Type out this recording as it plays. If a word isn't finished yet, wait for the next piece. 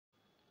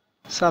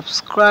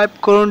Subscribe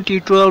করুন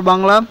tutorial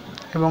Bangla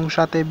এবং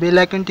সাথে বেল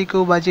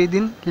আইকনটিকেও বাজিয়ে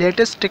দিন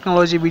লেটেস্ট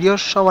টেকনোলজি ভিডিও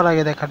সবার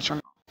আগে দেখার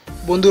জন্য।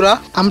 বন্ধুরা,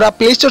 আমরা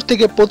প্লে স্টোর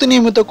থেকে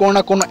প্রতিনিয়ত কোনো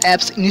না কোনো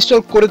অ্যাপস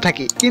ইনস্টল করে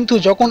থাকি, কিন্তু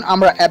যখন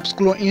আমরা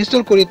অ্যাপসগুলো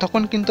ইনস্টল করি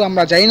তখন কিন্তু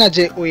আমরা জানি না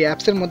যে ওই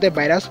অ্যাপসের মধ্যে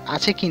ভাইরাস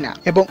আছে কিনা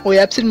এবং ওই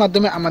অ্যাপসের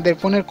মাধ্যমে আমাদের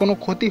ফোনের কোনো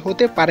ক্ষতি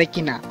হতে পারে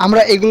কিনা।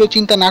 আমরা এগুলো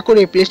চিন্তা না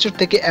করে প্লে স্টোর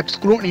থেকে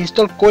অ্যাপসগুলো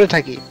ইনস্টল করে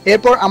থাকি।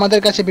 এরপর আমাদের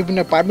কাছে বিভিন্ন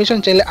পারমিশন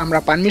চাইলে আমরা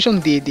পারমিশন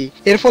দিয়ে দিই।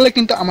 এর ফলে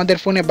কিন্তু আমাদের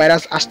ফোনে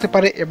ভাইরাস আসতে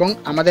পারে এবং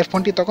আমাদের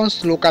ফোনটি তখন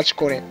স্লো কাজ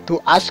করে। তো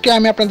আজকে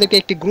আমি আপনাদেরকে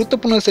একটি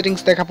গুরুত্বপূর্ণ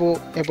সেটিংস দেখাবো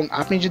এবং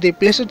আপনি যদি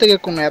প্লে স্টোর থেকে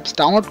কোনো অ্যাপস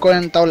ডাউনলোড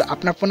করেন তাহলে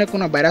আপনার ফোনে কোনো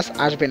ভাইরাস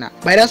আসবে না।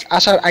 ভাইরাস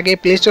আসার আগে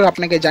প্লে স্টোর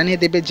আপনাকে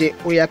জানিয়ে দেবে যে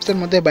ওই অ্যাপসের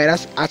মধ্যে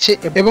ভাইরাস আছে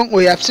এবং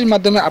ওই অ্যাপসের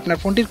মাধ্যমে আপনার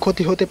ফোনটির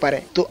ক্ষতি হতে পারে।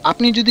 তো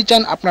আপনি যদি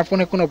চান আপনার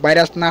ফোনে কোনো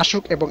ভাইরাস না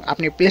আসুক এবং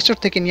আপনি প্লে স্টোর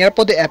থেকে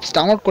নিরাপদে অ্যাপস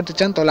ডাউনলোড করতে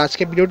চান তাহলে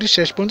আজকে ভিডিওটি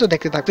শেষ পর্যন্ত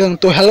দেখতে থাকবেন।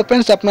 তো হ্যালো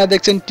ফ্রেন্ডস, আপনারা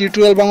দেখছেন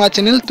টিউটোরিয়াল বাংলা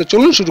চ্যানেল। তো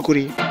চলুন শুরু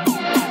করি।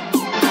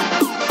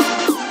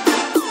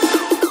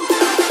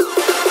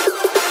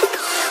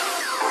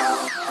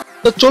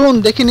 তো চলুন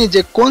দেখে নিই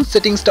যে কোন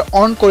সেটিংসটা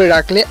অন করে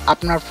রাখলে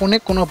আপনার ফোনে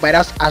কোনো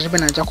ভাইরাস আসবে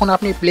না যখন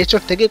আপনি প্লে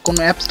স্টোর থেকে কোনো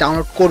অ্যাপস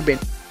ডাউনলোড করবেন।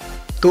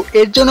 তো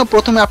এর জন্য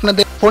প্রথমে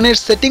আপনাদের ফোনের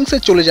সেটিংসে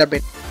চলে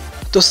যাবেন।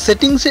 তো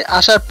সেটিংসে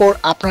আসার পর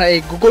আপনারা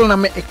এই গুগল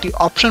নামে একটি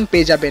অপশন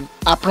পেয়ে যাবেন।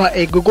 আপনারা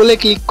এই গুগলে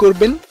ক্লিক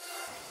করবেন।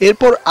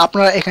 এরপর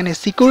আপনারা এখানে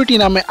সিকিউরিটি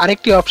নামে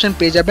আরেকটি অপশন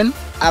পেয়ে যাবেন।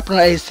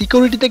 আপনারা এই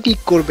সিকিউরিটিতে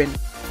ক্লিক করবেন।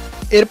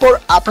 এরপর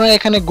আপনারা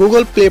এখানে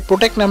গুগল প্লে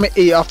প্রোটেক্ট নামে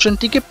এই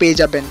অপশনটিকে পেয়ে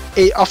যাবেন।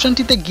 এই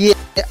অপশনটিতে গিয়ে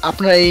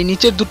আপনারা এই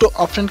নিচের দুটো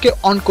অপশনকে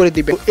অন করে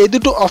দিবেন। এই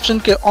দুটো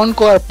অপশনকে অন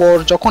করার পর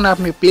যখন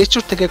আপনি প্লে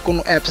স্টোর থেকে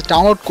কোনো অ্যাপস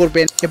ডাউনলোড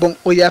করবেন এবং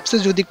ওই অ্যাপসে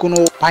যদি কোনো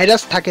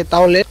ভাইরাস থাকে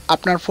তাহলে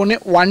আপনার ফোনে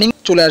ওয়ার্নিং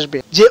চলে আসবে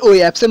যে ওই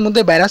অ্যাপসের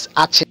মধ্যে ভাইরাস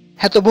আছে।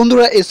 হ্যাঁ, তো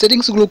বন্ধুরা, এই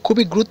সেটিংসগুলো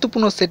খুবই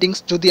গুরুত্বপূর্ণ সেটিংস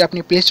যদি আপনি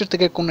প্লে স্টোর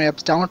থেকে কোনো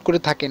অ্যাপস ডাউনলোড করে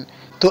থাকেন।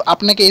 তো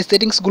আপনাকে এই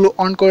সেটিংসগুলো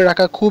অন করে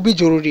রাখা খুবই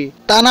জরুরি।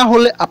 তা না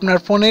হলে আপনার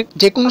ফোনে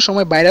যে কোনো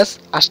সময় ভাইরাস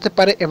আসতে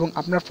পারে এবং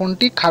আপনার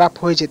ফোনটি খারাপ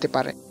হয়ে যেতে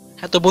পারে।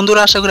 হ্যাঁ, তো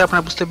বন্ধুরা, আশা করি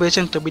আপনারা বুঝতে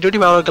পেরেছেন। তো ভিডিওটি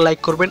ভালো লাগলে লাইক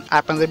করবেন,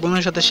 আপনাদের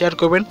বন্ধুদের সাথে শেয়ার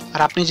করবেন।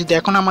 আর আপনি যদি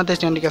এখন আমাদের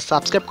চ্যানেলটিকে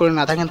সাবস্ক্রাইব করে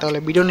না থাকেন তাহলে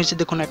ভিডিও নিচে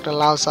দেখুন একটা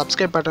লাল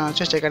সাবস্ক্রাইব বাটন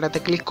আছে, সেটাতে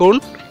ক্লিক করুন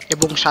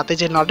এবং সাথে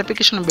যে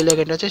নোটিফিকেশন বেল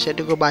আইকনটা আছে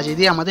সেটিকে বাজিয়ে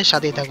দিয়ে আমাদের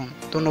সাথেই থাকুন।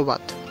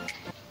 ধন্যবাদ।